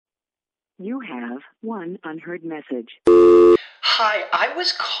You have one unheard message. Hi, I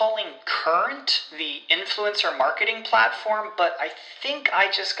was calling Current, the influencer marketing platform, but I think I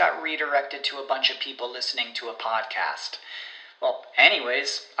just got redirected to a bunch of people listening to a podcast. Well,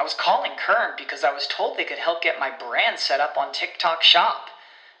 anyways, I was calling Current because I was told they could help get my brand set up on TikTok Shop,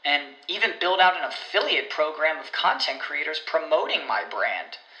 and even build out an affiliate program of content creators promoting my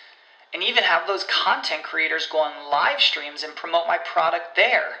brand, and even have those content creators go on live streams and promote my product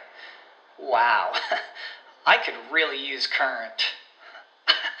there. Wow, I could really use Current.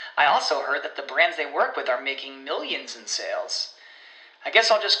 I also heard that the brands they work with are making millions in sales. I guess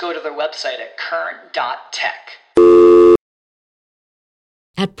I'll just go to their website at current.tech.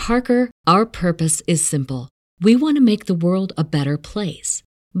 At Parker, our purpose is simple. We want to make the world a better place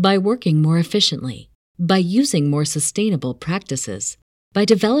by working more efficiently, by using more sustainable practices, by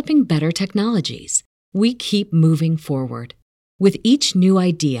developing better technologies. We keep moving forward. With each new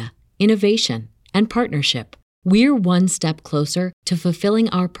idea, innovation, and partnership, we're one step closer to fulfilling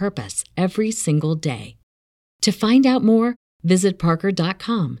our purpose every single day. To find out more, visit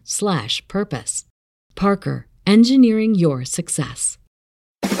parker.com/purpose. Parker, engineering your success.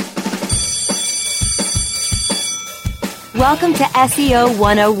 Welcome to SEO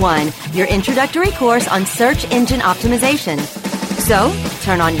 101, your introductory course on search engine optimization. So,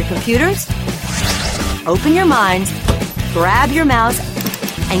 turn on your computers, open your minds, grab your mouse,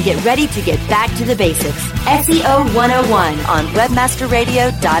 and get ready to get back to the basics. SEO 101 on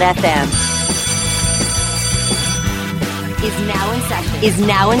webmasterradio.fm is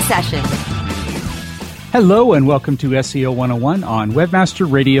now in session. Hello and welcome to SEO 101 on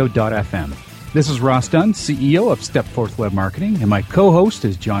webmasterradio.fm. This is Ross Dunn, CEO of Stepforth Web Marketing, and my co-host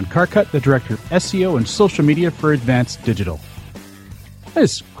is John Carcutt, the Director of SEO and Social Media for Advanced Digital.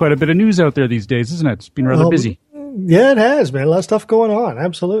 There's quite a bit of news out there these days, isn't it? It's been rather busy. Yeah, it has, man. A lot of stuff going on.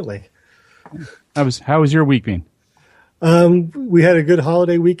 Absolutely. How was your week been? We had a good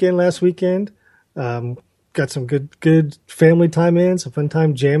holiday weekend last weekend. Got some good family time in, some fun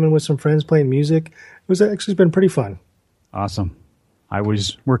time jamming with some friends, playing music. It was actually been pretty fun. Awesome. I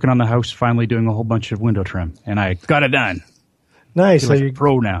was working on the house, finally doing a whole bunch of window trim, and I got it done. Nice. So you're a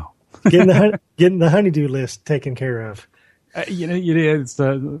pro now. getting the honeydew list taken care of. It's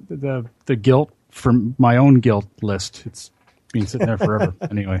the guilt from my own guilt list. It's been sitting there forever.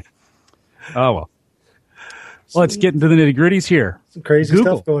 Anyway. Oh, well. Let's get into the nitty-gritties here. Some crazy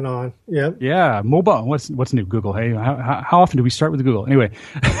Google. stuff going on. Yep. Yeah, mobile. What's new, Google? Hey, how often do we start with Google? Anyway,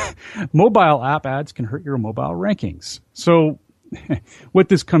 mobile app ads can hurt your mobile rankings. So what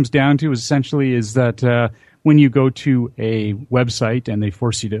this comes down to is that when you go to a website and they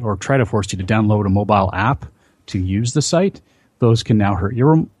force you to, or try to force you to download a mobile app to use the site, those can now hurt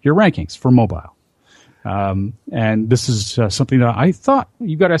your rankings for mobile. And this is something that I thought,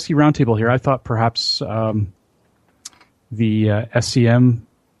 you got SE Roundtable here, I thought perhaps the SEM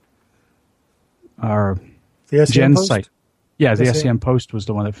or the SEM Gen post? site. Yeah, the SEM post was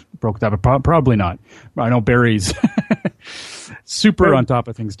the one that broke that, but probably not. I know Barry's super on top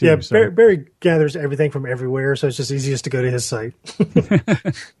of things too. Yeah, so. Barry gathers everything from everywhere, so it's just easiest to go to his site.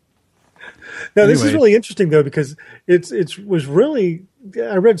 Now, this is really interesting, though, because it was really,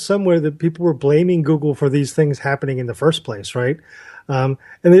 I read somewhere that people were blaming Google for these things happening in the first place, right? And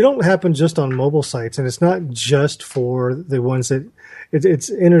they don't happen just on mobile sites, and it's not just for the ones that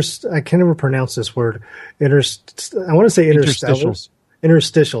I can never pronounce this word. I want to say interstellars.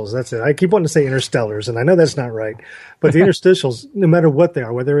 Interstitials, that's it. I keep wanting to say interstellars, and I know that's not right. But the interstitials, no matter what they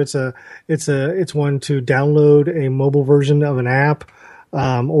are, whether it's one to download a mobile version of an app,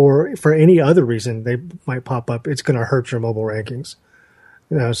 or for any other reason they might pop up, it's going to hurt your mobile rankings.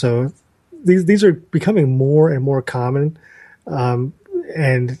 So these are becoming more and more common, and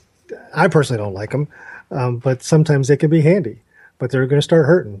I personally don't like them, but sometimes they can be handy. But they're going to start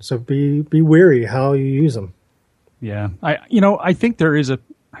hurting, so be wary how you use them. Yeah, I think there's a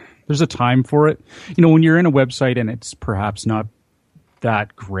time for it. When you're in a website and it's perhaps not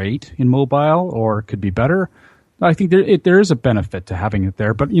that great in mobile, or it could be better, I think there is a benefit to having it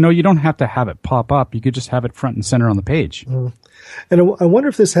there, but you don't have to have it pop up. You could just have it front and center on the page. Mm. And I wonder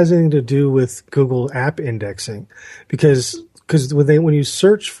if this has anything to do with Google app indexing, because when you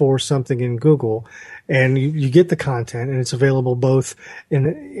search for something in Google and you get the content and it's available both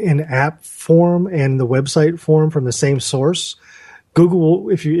in app form and the website form from the same source, Google will,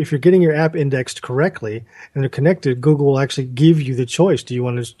 if you're getting your app indexed correctly and they're connected, Google will actually give you the choice. Do you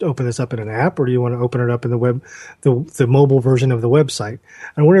want to open this up in an app, or do you want to open it up in the mobile version of the website?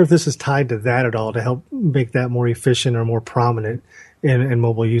 I wonder if this is tied to that at all to help make that more efficient or more prominent in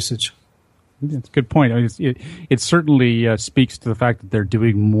mobile usage. That's a good point. It certainly speaks to the fact that they're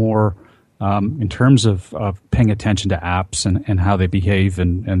doing more in terms of paying attention to apps and how they behave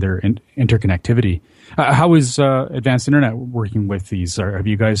and their interconnectivity. How is Advanced Internet working with these? Have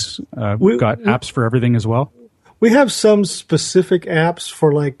you guys got apps for everything as well? We have some specific apps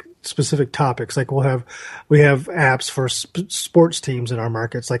for like specific topics. Like we have apps for sports teams in our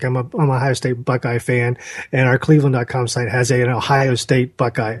markets. Like I'm a Ohio State Buckeye fan, and our Cleveland.com site has an Ohio State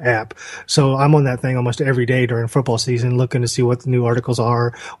Buckeye app. So I'm on that thing almost every day during football season, looking to see what the new articles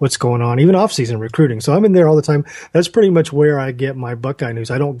are, what's going on, even off-season recruiting. So I'm in there all the time. That's pretty much where I get my Buckeye news.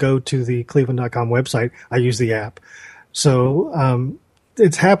 I don't go to the Cleveland.com website. I use the app. So,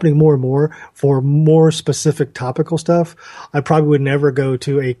 it's happening more and more for more specific topical stuff. I probably would never go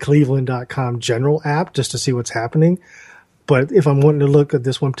to a Cleveland.com general app just to see what's happening. But if I'm wanting to look at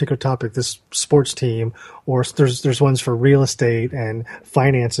this one particular topic, this sports team, or there's ones for real estate and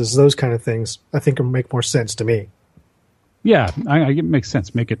finances, those kind of things, I think will make more sense to me. Yeah, it makes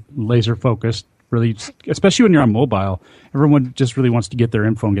sense. Make it laser focused, really, especially when you're on mobile. Everyone just really wants to get their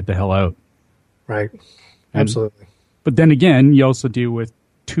info and get the hell out. Right. Absolutely. But then again, you also deal with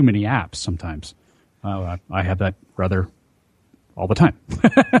too many apps sometimes. I have that rather all the time.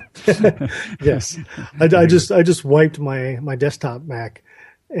 Yes. I just wiped my desktop Mac,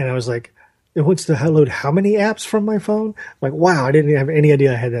 and I was like, it wants to load how many apps from my phone? I'm like, wow, I didn't have any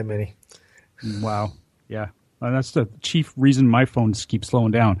idea I had that many. Wow. Yeah. That's the chief reason my phones keep slowing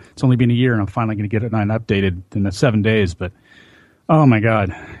down. It's only been a year, and I'm finally going to get it updated in the 7 days, but oh my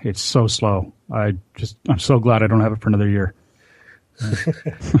God, it's so slow. I'm so glad I don't have it for another year.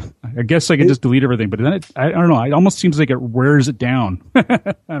 I guess I could just delete everything, but then I don't know. It almost seems like it wears it down.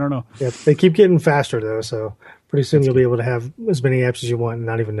 I don't know. Yeah, they keep getting faster though, so pretty soon you'll be able to have as many apps as you want and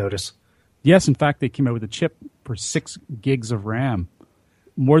not even notice. Yes, in fact, they came out with a chip for 6 gigs of RAM,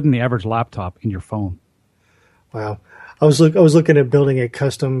 more than the average laptop in your phone. Wow. I was looking at building a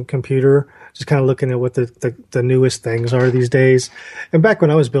custom computer, just kind of looking at what the newest things are these days. And back when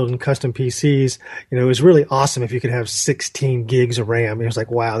I was building custom PCs, it was really awesome if you could have 16 gigs of RAM. It was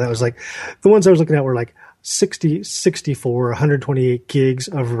like, wow, that was like, the ones I was looking at were like 60, 64, 128 gigs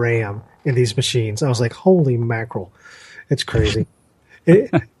of RAM in these machines. I was like, holy mackerel. It's crazy.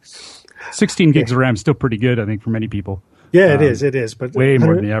 16 gigs of RAM is still pretty good, I think, for many people. Yeah, it is. But way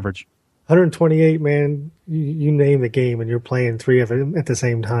more than the average. 128, man, you name the game and you're playing 3 of them at the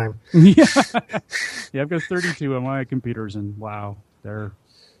same time. Yeah, I've got 32 on my computers, and wow,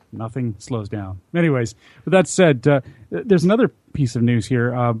 nothing slows down. Anyways, with that said, there's another piece of news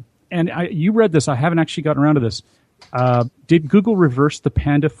here, and you read this. I haven't actually gotten around to this. Did Google reverse the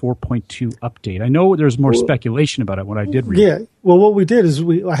Panda 4.2 update? I know there's more speculation about it when I did read it. Yeah, well, what we did is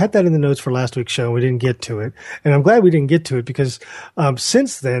I had that in the notes for last week's show. We didn't get to it. And I'm glad we didn't get to it because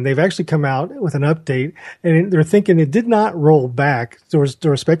since then, they've actually come out with an update, and they're thinking it did not roll back. There was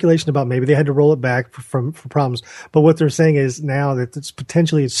speculation about maybe they had to roll it back for problems. But what they're saying is now that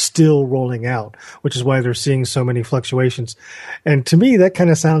it's still rolling out, which is why they're seeing so many fluctuations. And to me,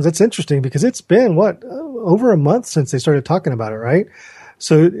 that's interesting because it's been, over a month since they started talking about it, right?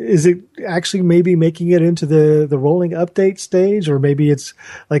 So is it actually maybe making it into the rolling update stage, or maybe it's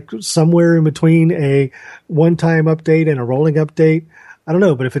like somewhere in between a one-time update and a rolling update? I don't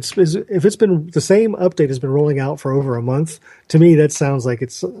know, but if it's been the same update has been rolling out for over a month, to me that sounds like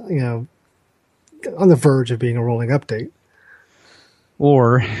it's on the verge of being a rolling update.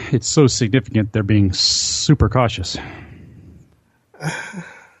 Or it's so significant they're being super cautious.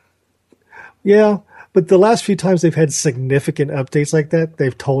 Yeah. But the last few times they've had significant updates like that,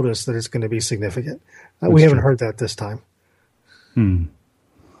 they've told us that it's going to be significant. We haven't heard that this time.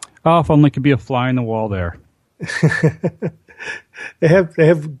 Oh, if only it could be a fly in the wall there. They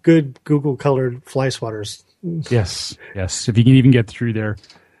have good Google colored fly swatters. Yes. If you can even get through their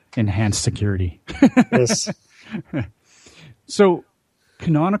enhanced security. Yes. So,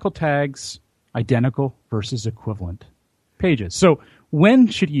 canonical tags, identical versus equivalent pages. So, when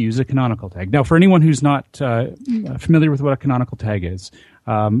should you use a canonical tag? Now, for anyone who's not familiar with what a canonical tag is,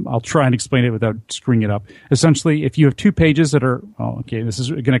 I'll try and explain it without screwing it up. Essentially, if you have 2 pages that are, this is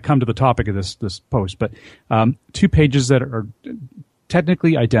going to come to the topic of this post, but 2 pages that are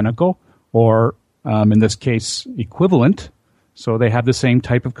technically identical, or in this case, equivalent, so they have the same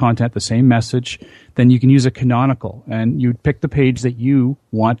type of content, the same message, then you can use a canonical. And you pick the page that you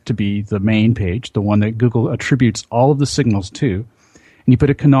want to be the main page, the one that Google attributes all of the signals to. And you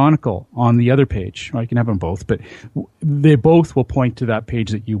put a canonical on the other page. Well, you can have them both, but they both will point to that page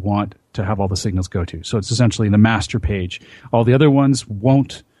that you want to have all the signals go to. So it's essentially the master page. All the other ones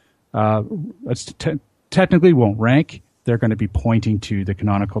won't, technically won't rank. They're going to be pointing to the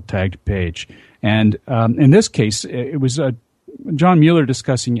canonical tagged page. And in this case, it was John Mueller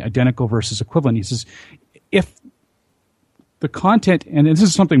discussing identical versus equivalent. He says, if the content, and this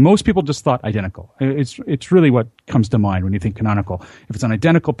is something most people just thought identical. It's really what comes to mind when you think canonical. If it's an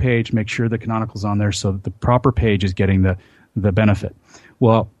identical page, make sure the canonical's on there so that the proper page is getting the benefit.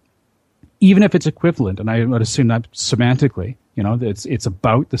 Well, even if it's equivalent, and I would assume that semantically, it's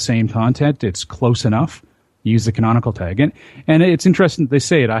about the same content, it's close enough, use the canonical tag. And it's interesting that they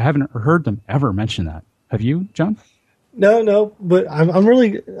say it. I haven't heard them ever mention that. Have you, John? No, but I'm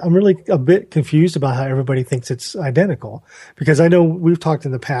really a bit confused about how everybody thinks it's identical, because I know we've talked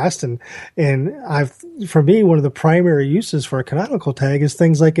in the past, and for me, one of the primary uses for a canonical tag is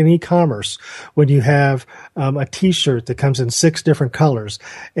things like in e-commerce, when you have a T-shirt that comes in 6 different colors,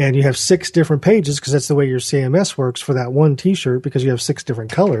 and you have 6 different pages, because that's the way your CMS works for that one T-shirt, because you have 6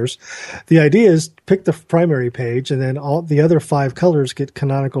 different colors. The idea is pick the primary page, and then all the other 5 colors get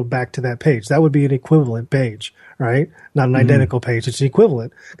canonical back to that page. That would be an equivalent page. Right? Not an identical page. It's an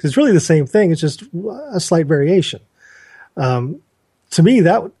equivalent, because it's really the same thing. It's just a slight variation. To me,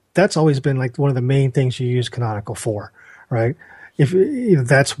 that's always been like one of the main things you use canonical for, right? If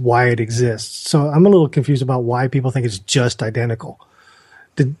that's why it exists. So I'm a little confused about why people think it's just identical.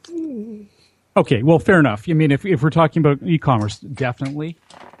 Okay, well, fair enough. I mean, if we're talking about e-commerce, definitely.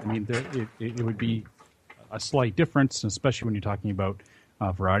 I mean, it would be a slight difference, especially when you're talking about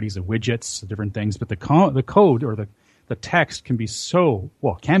varieties of widgets, different things, but the code or the text can be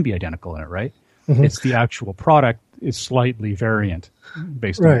can be identical in it, right? Mm-hmm. It's the actual product is slightly variant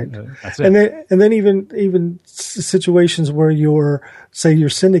based on that's it. And then even situations where you're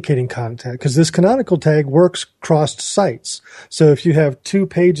syndicating content, because this canonical tag works cross sites. So if you have 2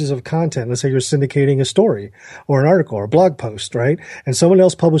 pages of content, let's say you're syndicating a story or an article or a blog post, right? And someone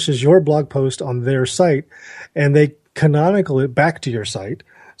else publishes your blog post on their site, and they canonical it back to your site.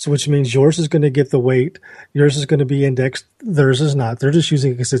 So which means yours is going to get the weight, yours is going to be indexed, theirs is not. They're just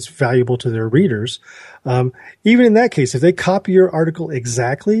using it because it's valuable to their readers. Even in that case, if they copy your article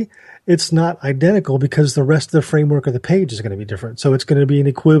exactly, it's not identical because the rest of the framework of the page is going to be different. So it's going to be an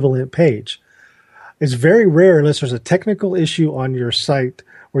equivalent page. It's very rare, unless there's a technical issue on your site,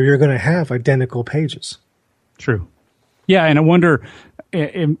 where you're going to have identical pages. True. Yeah, and I wonder,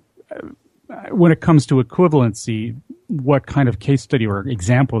 when it comes to equivalency, what kind of case study or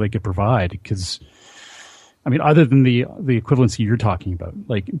example they could provide? Because, I mean, other than the equivalency you're talking about,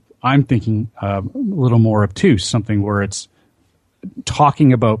 like I'm thinking a little more obtuse, something where it's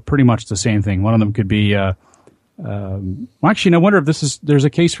talking about pretty much the same thing. One of them could be, actually, I wonder if there's a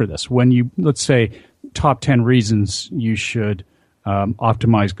case for this. When let's say, top 10 reasons you should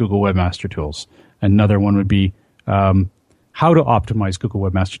optimize Google Webmaster Tools. Another one would be, how to optimize Google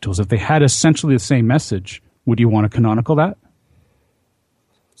Webmaster Tools. If they had essentially the same message, would you want to canonical that?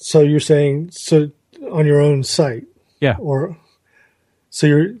 So you're saying on your own site? Yeah. And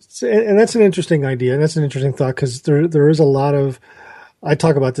that's an interesting idea, and that's an interesting thought, because there is a lot of, I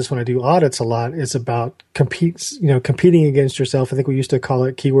talk about this when I do audits a lot. It's about competing against yourself. I think we used to call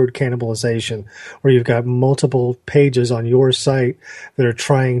it keyword cannibalization, where you've got multiple pages on your site that are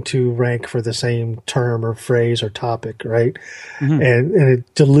trying to rank for the same term or phrase or topic, right? Mm-hmm. And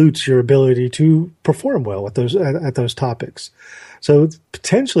it dilutes your ability to perform well at those topics. So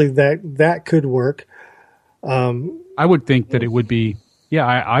potentially that could work. I would think that it would be,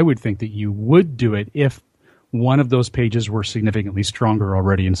 I would think that you would do it if one of those pages were significantly stronger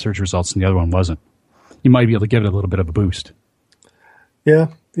already in search results and the other one wasn't. You might be able to give it a little bit of a boost. Yeah.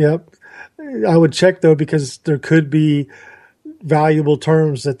 I would check, though, because there could be valuable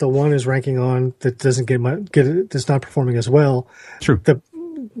terms that the one is ranking on that doesn't that's not performing as well. True.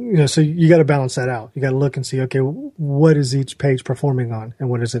 So you got to balance that out. You got to look and see, okay, what is each page performing on and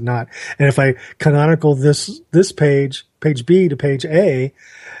what is it not? And if I canonical this page B to page A,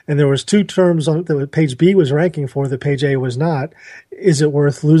 and there was 2 terms on that page B was ranking for that page A was not, is it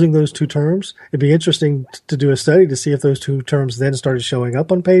worth losing those 2 terms? It'd be interesting to do a study to see if those 2 terms then started showing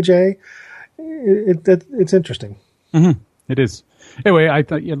up on page A. It's interesting. Mm-hmm. It is. Anyway, I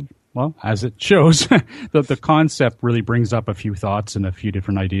thought, well, as it shows, the concept really brings up a few thoughts and a few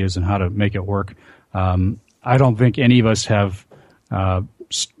different ideas on how to make it work. I don't think any of us have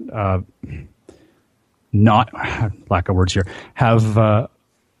not, lack of words here, have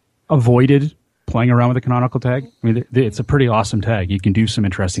avoided playing around with a canonical tag. I mean, it's a pretty awesome tag. You can do some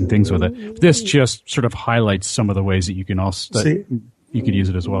interesting things with it. This just sort of highlights some of the ways that you can you could use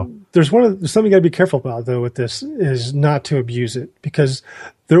it as well. There's something you got to be careful about, though, with this, is not to abuse it, because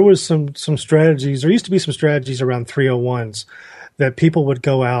there was some strategies. There used to be some strategies around 301s that people would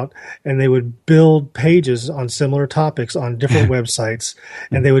go out and they would build pages on similar topics on different websites,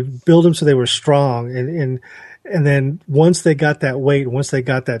 and they would build them so they were strong. And And then once they got that weight, once they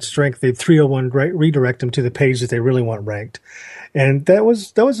got that strength, they'd 301 redirect them to the page that they really want ranked. And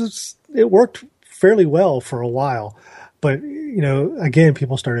it worked fairly well for a while. But, again,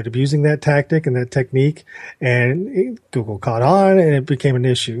 people started abusing that tactic and that technique, and Google caught on, and it became an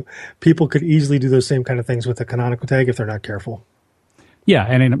issue. People could easily do those same kind of things with a canonical tag if they're not careful. Yeah,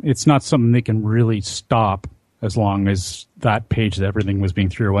 and it's not something they can really stop as long as that page that everything was being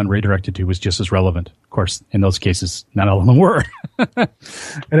 301 redirected to was just as relevant. Of course, in those cases, none of them were.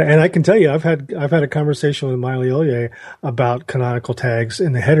 and I can tell you, I've had a conversation with Miley Oye about canonical tags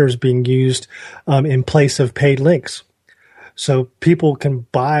and the headers being used in place of paid links. So people can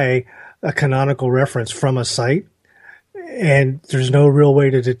buy a canonical reference from a site, and there's no real way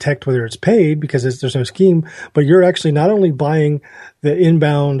to detect whether it's paid because there's no scheme, but you're actually not only buying the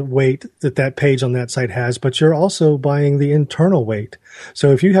inbound weight that page on that site has, but you're also buying the internal weight.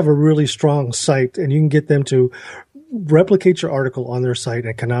 So if you have a really strong site and you can get them to replicate your article on their site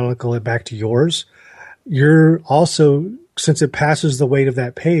and canonical it back to yours, you're also, since it passes the weight of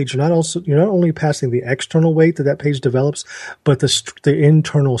that page, you're not only passing the external weight that page develops, but the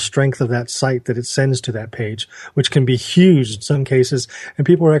internal strength of that site that it sends to that page, which can be huge in some cases, and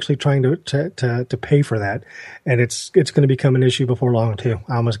people are actually trying to pay for that, and it's going to become an issue before long too.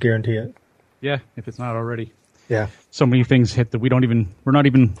 I almost guarantee it. Yeah, if it's not already. Yeah. So many things hit that we're not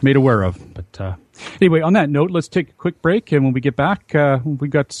even made aware of. But anyway, on that note, let's take a quick break, and when we get back, we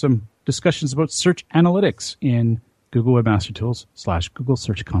got some discussions about search analytics in Google Webmaster Tools / Google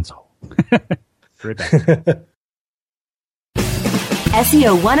Search Console. Right back.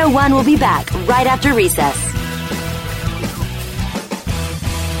 SEO 101 will be back right after recess.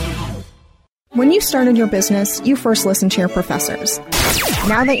 When you started your business, you first listened to your professors.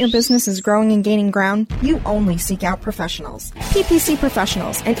 Now that your business is growing and gaining ground, you only seek out professionals. PPC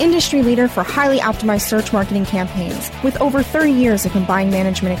Professionals, an industry leader for highly optimized search marketing campaigns with over 30 years of combined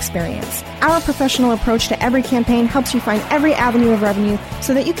management experience. Our professional approach to every campaign helps you find every avenue of revenue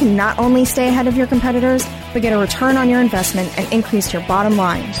so that you can not only stay ahead of your competitors, but get a return on your investment and increase your bottom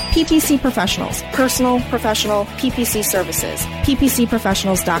line. PPC Professionals, personal, professional, PPC services.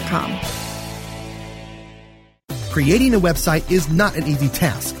 ppcprofessionals.com. Creating a website is not an easy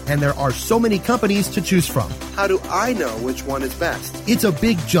task, and there are so many companies to choose from. How do I know which one is best? It's a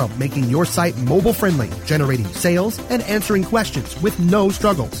big jump making your site mobile-friendly, generating sales, and answering questions with no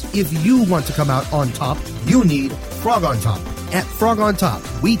struggles. If you want to come out on top, you need Frog on Top. At Frog on Top,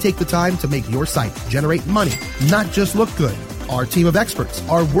 we take the time to make your site generate money, not just look good. Our team of experts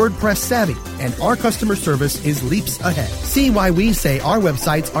are WordPress savvy, and our customer service is leaps ahead. See why we say our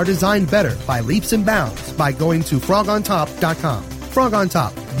websites are designed better by leaps and bounds by going to frogontop.com. Frog on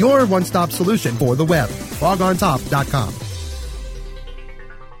Top, your one-stop solution for the web. frogontop.com.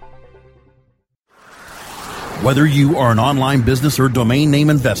 Whether you are an online business or domain name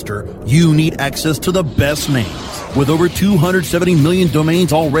investor, you need access to the best names. With over 270 million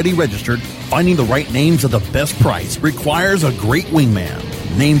domains already registered, finding the right names at the best price requires a great wingman.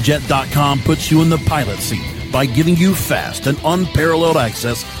 Namejet.com puts you in the pilot seat by giving you fast and unparalleled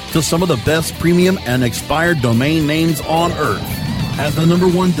access to some of the best premium and expired domain names on earth. As the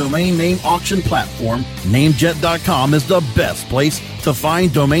 #1 domain name auction platform, Namejet.com is the best place to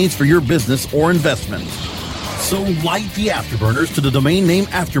find domains for your business or investment. So light the afterburners to the domain name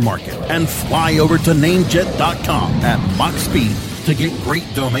aftermarket and fly over to Namejet.com at Mach speed to get great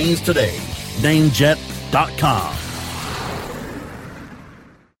domains today. Namejet.com.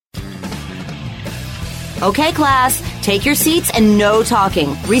 Okay, class, take your seats and no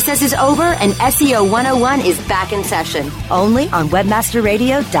talking. Recess is over and SEO 101 is back in session, only on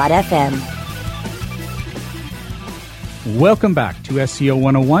webmasterradio.fm. Welcome back to SEO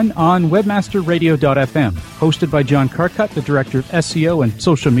 101 on webmasterradio.fm, hosted by John Carcutt, the Director of SEO and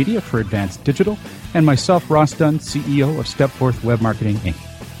Social Media for Advanced Digital, and myself, Ross Dunn, CEO of Stepforth Web Marketing, Inc.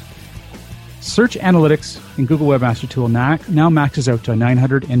 Search analytics in Google Webmaster Tool now maxes out to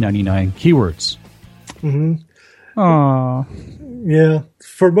 999 keywords. Mm-hmm. Aww. Yeah,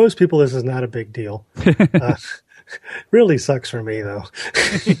 for most people, this is not a big deal. Really sucks for me, though.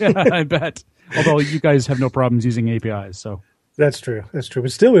 Yeah, I bet. Although you guys have no problems using APIs, so. That's true.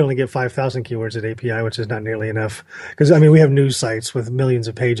 But still, we only get 5,000 keywords at API, which is not nearly enough. Because, we have news sites with millions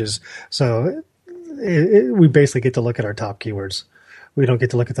of pages. So we basically get to look at our top keywords. We don't get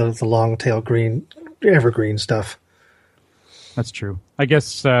to look at the long tail green, evergreen stuff. That's true. I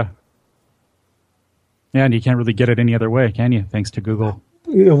guess, and you can't really get it any other way, can you? Thanks to Google.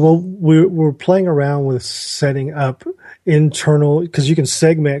 Well, we're playing around with setting up internal, because you can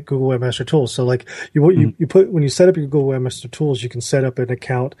segment Google Webmaster Tools. So like you put, when you set up your Google Webmaster Tools, you can set up an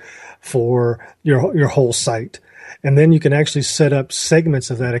account for your whole site. And then you can actually set up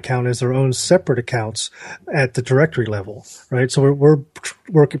segments of that account as their own separate accounts at the directory level, right? So we're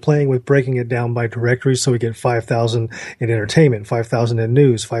playing with breaking it down by directory. So we get 5,000 in entertainment, 5,000 in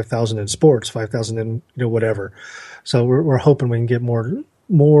news, 5,000 in sports, 5,000 in, whatever. So we're hoping we can get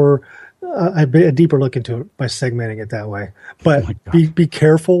a deeper look into it by segmenting it that way. But be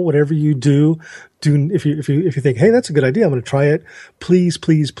careful, whatever you do. If you think, hey, that's a good idea, I'm going to try it. Please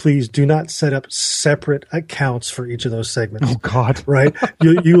do not set up separate accounts for each of those segments. Oh God! Right?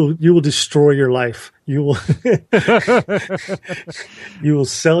 You will destroy your life. You will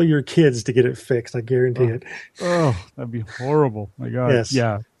sell your kids to get it fixed. I guarantee it. Oh, that'd be horrible. My God. Yes.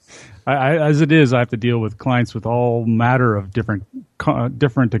 Yeah. I as it is, I have to deal with clients with all matter of different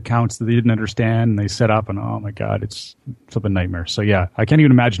accounts that they didn't understand and they set up, and oh my God, it's a nightmare. So yeah, I can't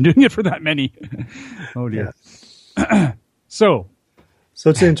even imagine doing it for that many. Oh dear. Yeah. So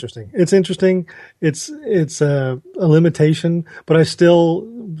it's interesting. It's interesting. It's a limitation, but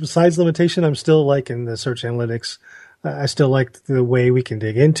besides limitation, I'm still liking the search analytics. I still like the way we can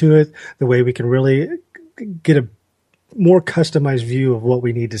dig into it, the way we can really get a more customized view of what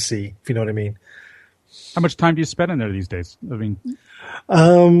we need to see, if you know what I mean. How much time do you spend in there these days? I mean,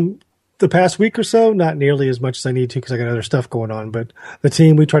 the past week or so, not nearly as much as I need to because I got other stuff going on. But the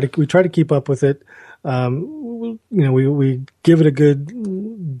team, we try to keep up with it. We give it a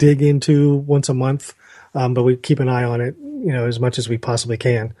good dig into once a month, but we keep an eye on it, as much as we possibly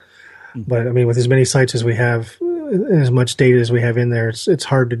can. Mm-hmm. But I mean, with as many sites as we have, as much data as we have in there, it's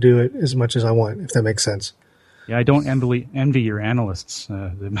hard to do it as much as I want, if that makes sense. Yeah, I don't envy your analysts.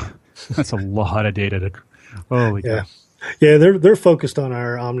 That's a lot of data. Holy cow. Yeah, they're focused on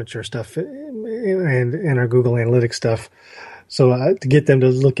our Omniture stuff and our Google Analytics stuff. So to get them to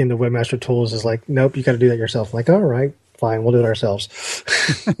look into Webmaster Tools is like, nope, you got to do that yourself. I'm like, all right, fine, we'll do it ourselves.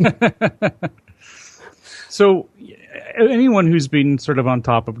 So anyone who's been sort of on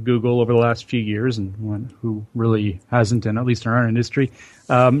top of Google over the last few years, and one who really hasn't, and at least in our industry,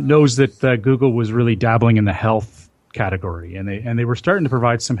 knows that Google was really dabbling in the health category, and they were starting to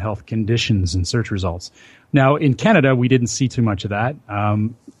provide some health conditions in search results. Now, in Canada, we didn't see too much of that.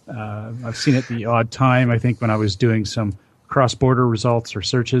 I've seen it the odd time, I think, when I was doing some cross-border results or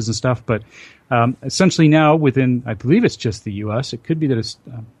searches and stuff. But essentially now within, I believe it's just the U.S. It could be that it's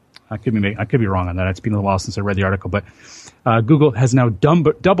I could be wrong on that. It's been a little while since I read the article, but Google has now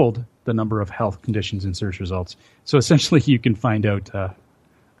doubled the number of health conditions in search results. So essentially, you can find out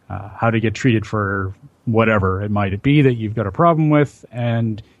how to get treated for whatever it might be that you've got a problem with,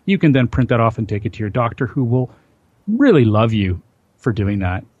 and you can then print that off and take it to your doctor, who will really love you for doing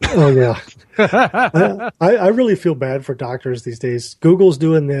that. Oh yeah. I really feel bad for doctors these days. Google's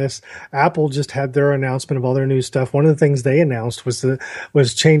doing this. Apple just had their announcement of all their new stuff. One of the things they announced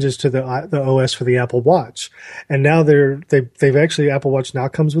was changes to the OS for the Apple Watch. And now they've actually, Apple Watch now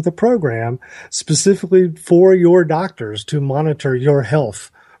comes with a program specifically for your doctors to monitor your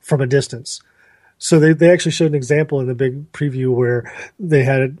health from a distance. So they actually showed an example in the big preview where they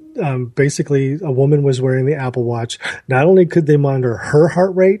had basically a woman was wearing the Apple Watch. Not only could they monitor her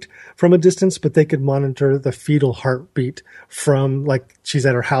heart rate from a distance, but they could monitor the fetal heartbeat from, like, she's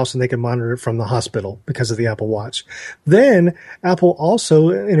at her house, and they could monitor it from the hospital because of the Apple Watch. Then Apple also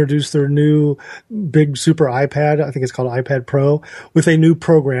introduced their new big super iPad, I think it's called iPad Pro, with a new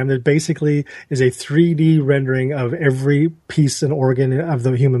program that basically is a 3D rendering of every piece and organ of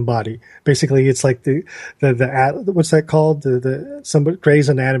the human body. Basically, it's like the what's that called? Some Grey's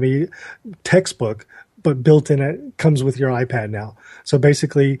Anatomy textbook, but built in it comes with your iPad now. So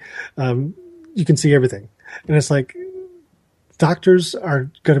basically, you can see everything. And it's like, doctors are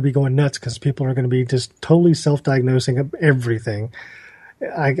going to be going nuts because people are going to be just totally self-diagnosing everything.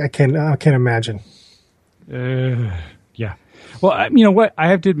 I can't imagine. Yeah. Well, you know what? I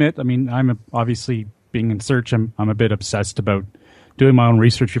have to admit, I mean, obviously being in search, I'm a bit obsessed about doing my own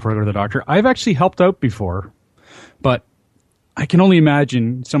research before I go to the doctor. I've actually helped out before, but I can only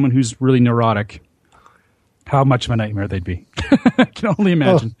imagine someone who's really neurotic, how much of a nightmare they'd be. I can only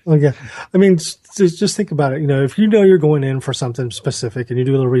imagine. Oh, yeah. I mean, just think about it. You know, if you know you're going in for something specific and you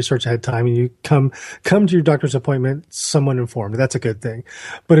do a little research ahead of time and you come to your doctor's appointment somewhat informed, that's a good thing.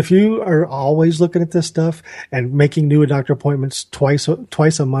 But if you are always looking at this stuff and making new doctor appointments twice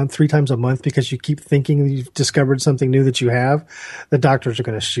a month, 3 times a month, because you keep thinking you've discovered something new that you have, the doctors are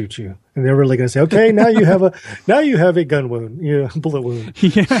going to shoot you. And they're really going to say, okay, now you have a gun wound, bullet wound.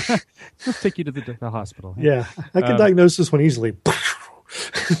 Yeah. Let's take you to the hospital. Yeah. I can diagnose this one easily.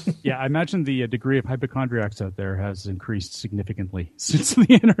 Yeah, I imagine the degree of hypochondriacs out there has increased significantly since the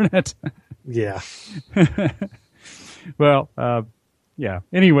internet. Yeah. Well, yeah.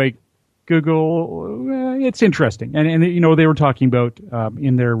 Anyway, Google, it's interesting. And they were talking about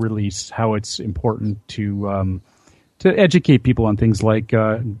in their release how it's important to educate people on things like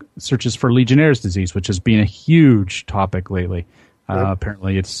searches for Legionnaire's disease, which has been a huge topic lately.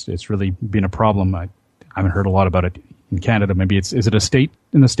 Apparently, it's really been a problem. I haven't heard a lot about it in Canada. Maybe is it a state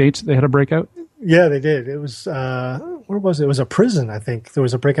in the States that they had a breakout? Yeah, they did. It was, where was it? It was a prison, I think. There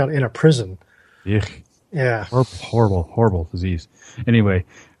was a breakout in a prison. Yuck. Yeah. Horrible disease. Anyway,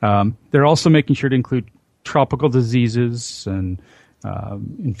 they're also making sure to include tropical diseases and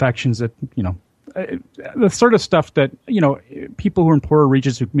infections that, the sort of stuff that, people who are in poorer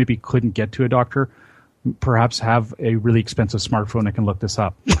regions who maybe couldn't get to a doctor perhaps have a really expensive smartphone that can look this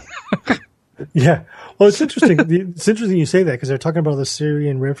up. Yeah. Well, it's interesting. It's interesting you say that because they're talking about the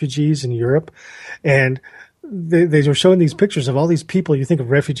Syrian refugees in Europe, and they were showing these pictures of all these people. You think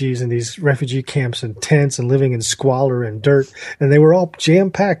of refugees in these refugee camps and tents and living in squalor and dirt, and they were all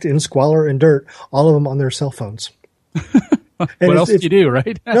jam-packed in squalor and dirt, all of them on their cell phones. What else do you do,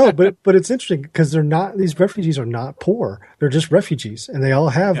 right? No, but it's interesting because these refugees are not poor. They're just refugees, and they all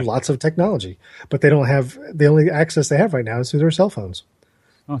have lots of technology, but the only access they have right now is through their cell phones.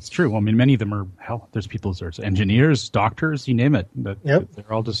 Oh, it's true. I mean, many of them are, there's people, there's engineers, doctors, you name it. They're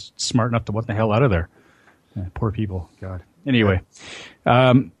all just smart enough to what the hell out of there. Poor people. God. Anyway.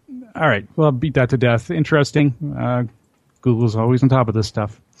 All right. Well, I'll beat that to death. Interesting. Google's always on top of this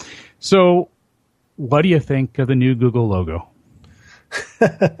stuff. So what do you think of the new Google logo?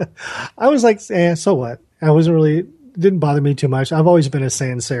 I was like, so what? Didn't bother me too much. I've always been a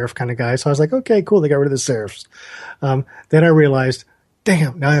sans serif kind of guy. So I was like, okay, cool. They got rid of the serifs. Then I realized,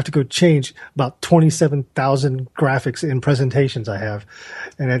 damn, now I have to go change about 27,000 graphics in presentations I have.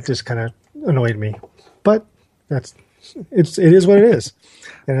 And it just kind of annoyed me. But it is what it is.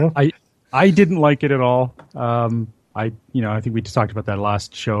 I didn't like it at all. I think we just talked about that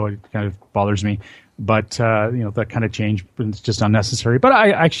last show. It kind of bothers me. But, that kind of change is just unnecessary. But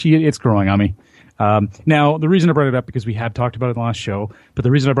it's growing on me. Now, the reason I brought it up, because we have talked about it in the last show, but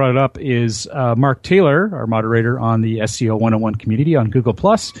the reason I brought it up is Mark Taylor, our moderator on the SEO 101 community on Google+,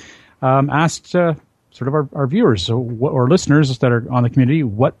 asked sort of our viewers or listeners that are on the community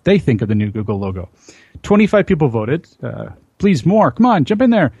what they think of the new Google logo. 25 people voted. Please, more. Come on, jump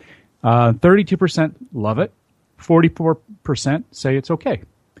in there. 32% love it. 44% say it's okay.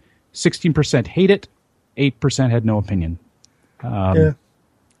 16% hate it. 8% had no opinion. Yeah.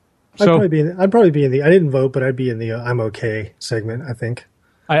 I'd probably be in the, I didn't vote, but I'd be in the I'm okay segment, I think.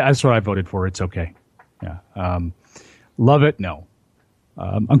 That's what I voted for. It's okay. Yeah. Love it? No.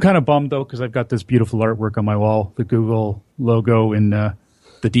 I'm kind of bummed, though, because I've got this beautiful artwork on my wall, the Google logo in the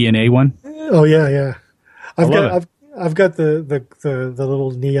DNA one. Oh, yeah. I've got the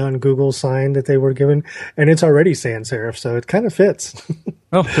little neon Google sign that they were given, and it's already sans serif, so it kind of fits.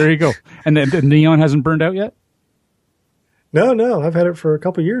 Oh, there you go. And the neon hasn't burned out yet? No. I've had it for a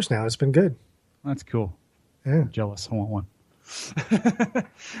couple of years now. It's been good. That's cool. Yeah. I'm jealous. I want one.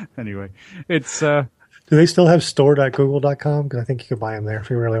 Anyway, it's... Do they still have store.google.com? Because I think you could buy them there if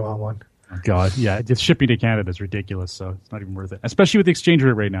you really want one. Oh, God, yeah. Just shipping to Canada is ridiculous, so it's not even worth it. Especially with the exchange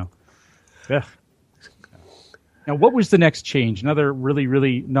rate right now. Ugh. Now, what was the next change? Another really,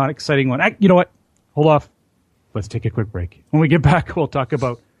 really not exciting one. You know what? Hold off. Let's take a quick break. When we get back, we'll talk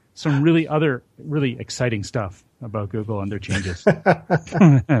about some really exciting stuff about Google and their changes.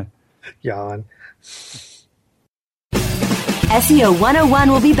 Yawn. SEO 101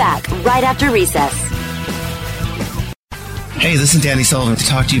 will be back right after recess. Hey, this is Danny Sullivan to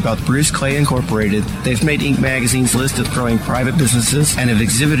talk to you about Bruce Clay Incorporated. They've made Inc. Magazine's list of growing private businesses and have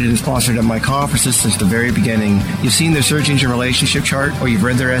exhibited and sponsored at my conferences since the very beginning. You've seen their search engine relationship chart, or you've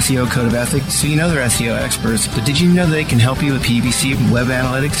read their SEO code of ethics, so you know they're SEO experts. But did you know they can help you with PPC, web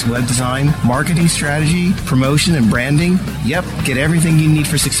analytics, web design, marketing strategy, promotion, and branding? Yep, get everything you need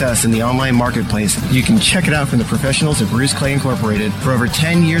for success in the online marketplace. You can check it out from the professionals at Bruce Clay Incorporated. For over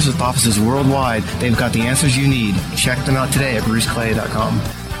 10 years with offices worldwide, they've got the answers you need. Check them out today at bruceclay.com.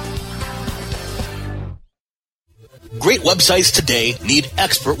 Great websites today need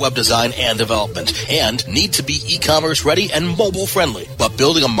expert web design and development and need to be e-commerce ready and mobile friendly. But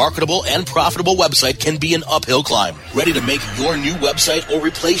building a marketable and profitable website can be an uphill climb. Ready to make your new website or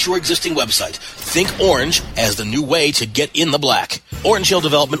replace your existing website? Think Orange as the new way to get in the black. Orange Hill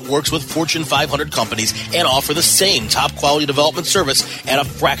Development works with Fortune 500 companies and offer the same top quality development service at a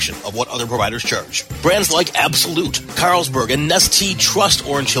fraction of what other providers charge. Brands like Absolute, Carlsberg, and Nestea trust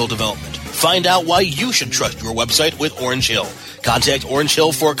Orange Hill Development. Find out why you should trust your website with Orange Hill. Contact Orange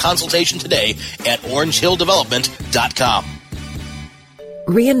Hill for a consultation today at orangehilldevelopment.com.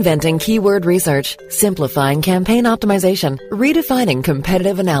 Reinventing keyword research, simplifying campaign optimization, redefining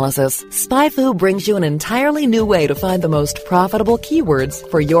competitive analysis. SpyFu brings you an entirely new way to find the most profitable keywords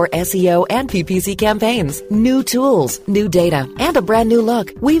for your SEO and PPC campaigns. New tools, new data, and a brand new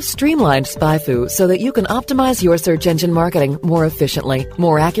look. We've streamlined SpyFu so that you can optimize your search engine marketing more efficiently,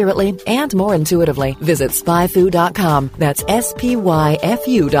 more accurately, and more intuitively. Visit spyfu.com. That's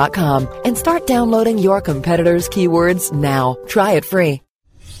SPYFU.com and start downloading your competitors' keywords now. Try it free.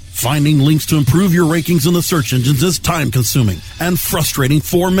 Finding links to improve your rankings in the search engines is time-consuming and frustrating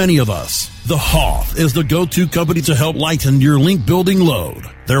for many of us. The Hoff is the go-to company to help lighten your link building load.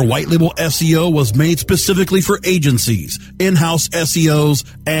 Their white label SEO was made specifically for agencies, in-house SEOs,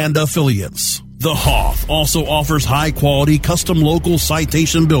 and affiliates. The Hoff also offers high-quality custom local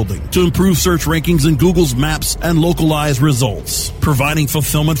citation building to improve search rankings in Google's maps and localized results, providing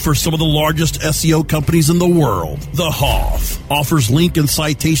fulfillment for some of the largest SEO companies in the world. The Hoff offers link and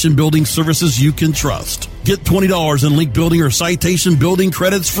citation building services you can trust. Get $20 in link building or citation building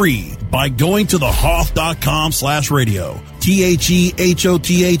credits free by going to thehoff.com/radio.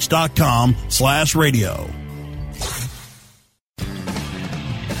 TheHehoth.com/radio.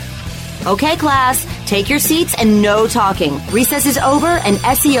 Okay, class, take your seats and no talking. Recess is over and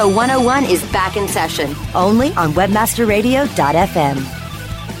SEO 101 is back in session, only on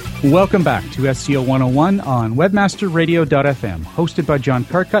webmasterradio.fm. Welcome back to SEO 101 on webmasterradio.fm, hosted by John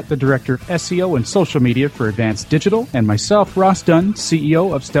Carcutt, the Director of SEO and Social Media for Advanced Digital, and myself, Ross Dunn,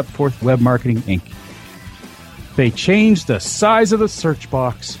 CEO of Stepforth Web Marketing, Inc. They changed the size of the search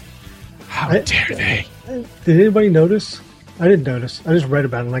box. How dare they? Did anybody notice? I didn't notice. I just read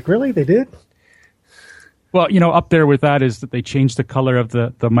about it. I'm like, really? They did? Well, up there with that is that they changed the color of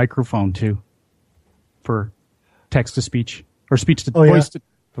the microphone, too, for text-to-speech, or speech-to-voice to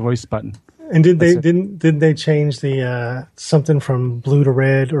the voice button. And didn't they change the something from blue to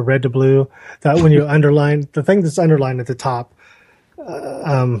red or red to blue? That when you underline, the thing that's underlined at the top,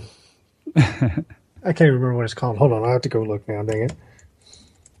 I can't even remember what it's called. Hold on, I'll have to go look now, dang it.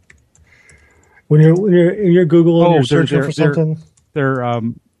 When you're in your Google and you're searching for something, their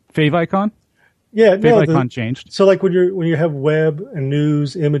fave icon. Yeah, fave icon changed. So like when you have web and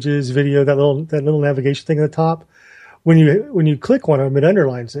news, images, video, that little navigation thing at the top, when you click one of them, it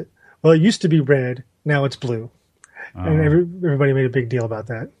underlines it. Well, it used to be red, now it's blue, and everybody made a big deal about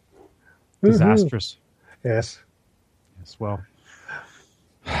that. Disastrous. Yes. Yes. Well.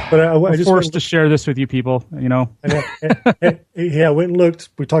 But I just forced to share this with you people, Yeah, I went and looked.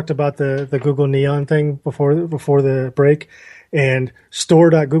 We talked about the Google Neon thing before the break, and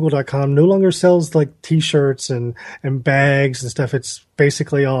store.google.com no longer sells like T-shirts and bags and stuff. It's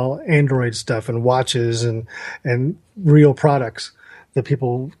basically all Android stuff and watches and real products that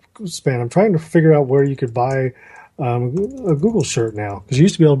people spend. I'm trying to figure out where you could buy a Google shirt now, because you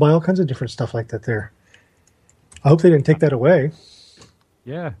used to be able to buy all kinds of different stuff like that there. I hope they didn't take that away.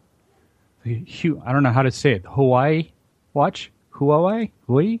 Yeah. I don't know how to say it. Hawaii watch? Huawei?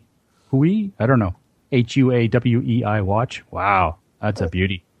 Hui? I don't know. HUAWEI watch. Wow. That's a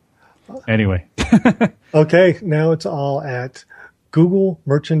beauty. Anyway. Okay. Now it's all at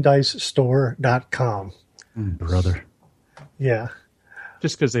GoogleMerchandiseStore.com. Brother. Yeah.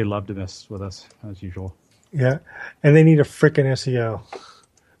 Just because they loved this with us, as usual. Yeah. And they need a frickin' SEO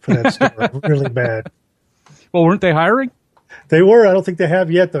for that store. Really bad. Well, weren't they hiring? They were. I don't think they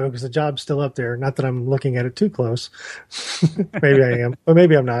have yet, though, because the job's still up there. Not that I'm looking at it too close. Maybe I am, but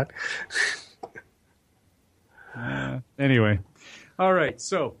maybe I'm not. Anyway. All right.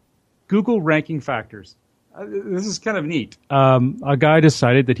 So, Google ranking factors. This is kind of neat. A guy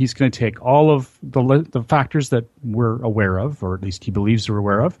decided that he's going to take all of the factors that we're aware of, or at least he believes we're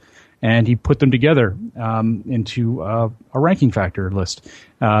aware of, and he put them together into a ranking factor list.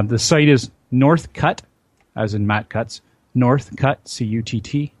 The site is Northcut, as in Matt Cutts,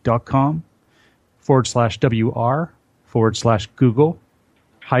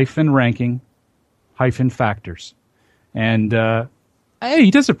 northcut.com/WR/Google-ranking-factors. And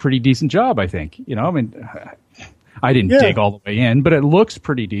he does a pretty decent job, I think. I didn't dig all the way in, but it looks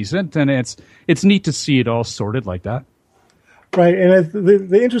pretty decent, and it's neat to see it all sorted like that. Right, and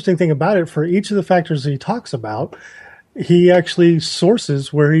the interesting thing about it, for each of the factors he talks about, he actually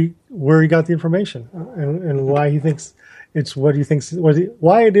sources where he got the information and why he thinks it's what he thinks,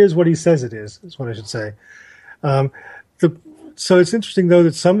 why it is what he says it is what I should say. So it's interesting though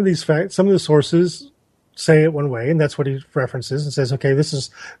that some of the sources say it one way, and that's what he references and says, okay, this is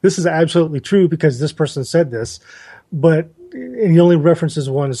absolutely true because this person said this, and he only references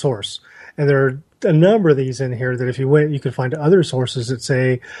one source. And there are a number of these in here that if you went, you could find other sources that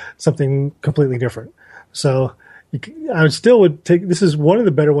say something completely different. So I would take, this is one of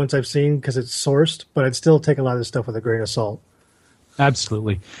the better ones I've seen because it's sourced, but I'd still take a lot of this stuff with a grain of salt.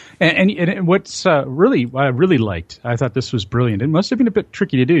 Absolutely. And what's really, what I really liked, I thought this was brilliant. It must have been a bit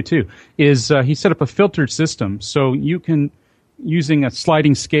tricky to do too, is he set up a filtered system. So you can, using a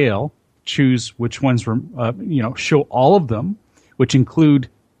sliding scale, choose which ones were, show all of them, which include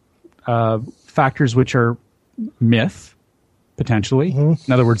factors which are myth, potentially. Mm-hmm.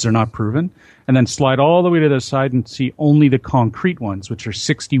 In other words, they're not proven. And then slide all the way to the side and see only the concrete ones, which are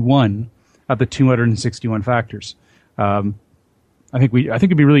 61 of the 261 factors. I think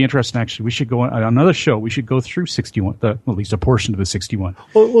it'd be really interesting. Actually, we should go on another show. We should go through 61, at least a portion of the 61.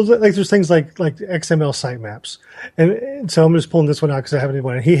 Well, like there's things like XML sitemaps, and so I'm just pulling this one out because I haven't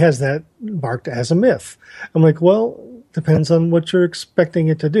one. And he has that marked as a myth. I'm like, well, depends on what you're expecting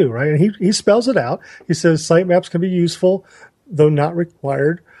it to do, right? And he spells it out. He says sitemaps can be useful, though not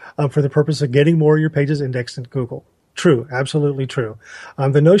required, for the purpose of getting more of your pages indexed in Google. True, absolutely true.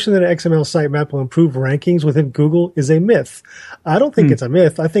 The notion that an XML sitemap will improve rankings within Google is a myth. I don't think it's a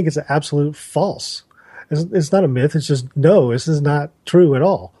myth. I think it's an absolute false. It's not a myth. It's just, no, this is not true at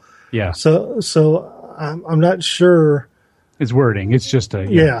all. Yeah. So I'm not sure. It's wording. It's just a...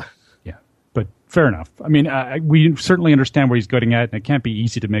 Yeah. But fair enough. I mean, we certainly understand where he's getting at, and it can't be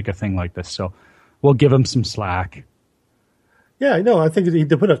easy to make a thing like this. So we'll give him some slack. Yeah, no, I think he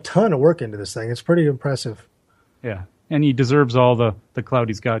put a ton of work into this thing. It's pretty impressive. Yeah, and he deserves all the clout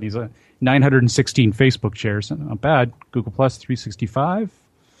he's got. He's 916 Facebook shares. Not bad. Google Plus 365.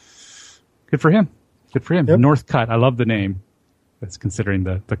 Good for him. Good for him. Yep. North Cut. I love the name. That's considering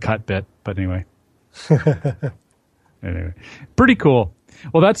the cut bit. But anyway. Pretty cool.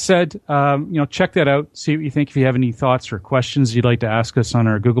 Well, that said, check that out. See what you think. If you have any thoughts or questions you'd like to ask us on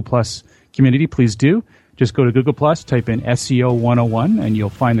our Google Plus community, please do. Just go to Google Plus, type in SEO 101, and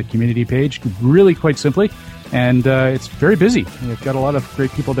you'll find the community page really quite simply. And it's very busy. We've got a lot of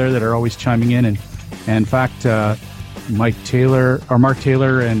great people there that are always chiming in. And in fact, Mark Taylor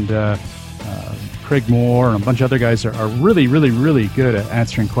and Craig Moore and a bunch of other guys are really, really, really good at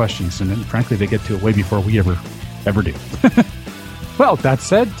answering questions. And frankly, they get to it way before we ever do. Well, that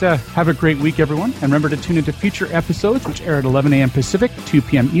said, have a great week, everyone. And remember to tune into future episodes, which air at 11 a.m. Pacific, 2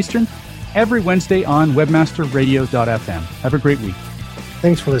 p.m. Eastern, every Wednesday on webmasterradio.fm. Have a great week.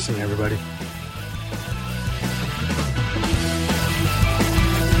 Thanks for listening, everybody.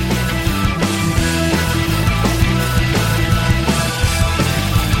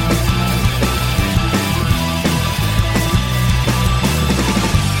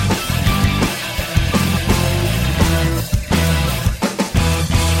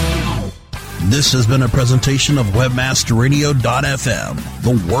 This has been a presentation of WebmasterRadio.fm,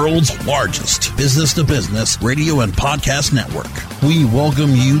 the world's largest business-to-business radio and podcast network. We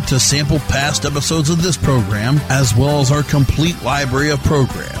welcome you to sample past episodes of this program, as well as our complete library of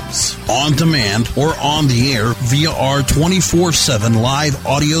programs, on demand or on the air via our 24/7 live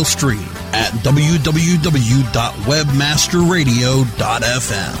audio stream at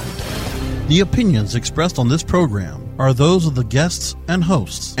www.webmasterradio.fm. The opinions expressed on this program are those of the guests and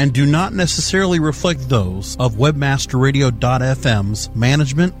hosts and do not necessarily reflect those of WebmasterRadio.fm's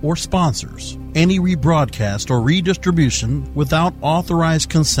management or sponsors. Any rebroadcast or redistribution without authorized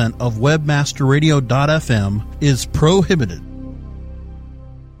consent of WebmasterRadio.fm is prohibited.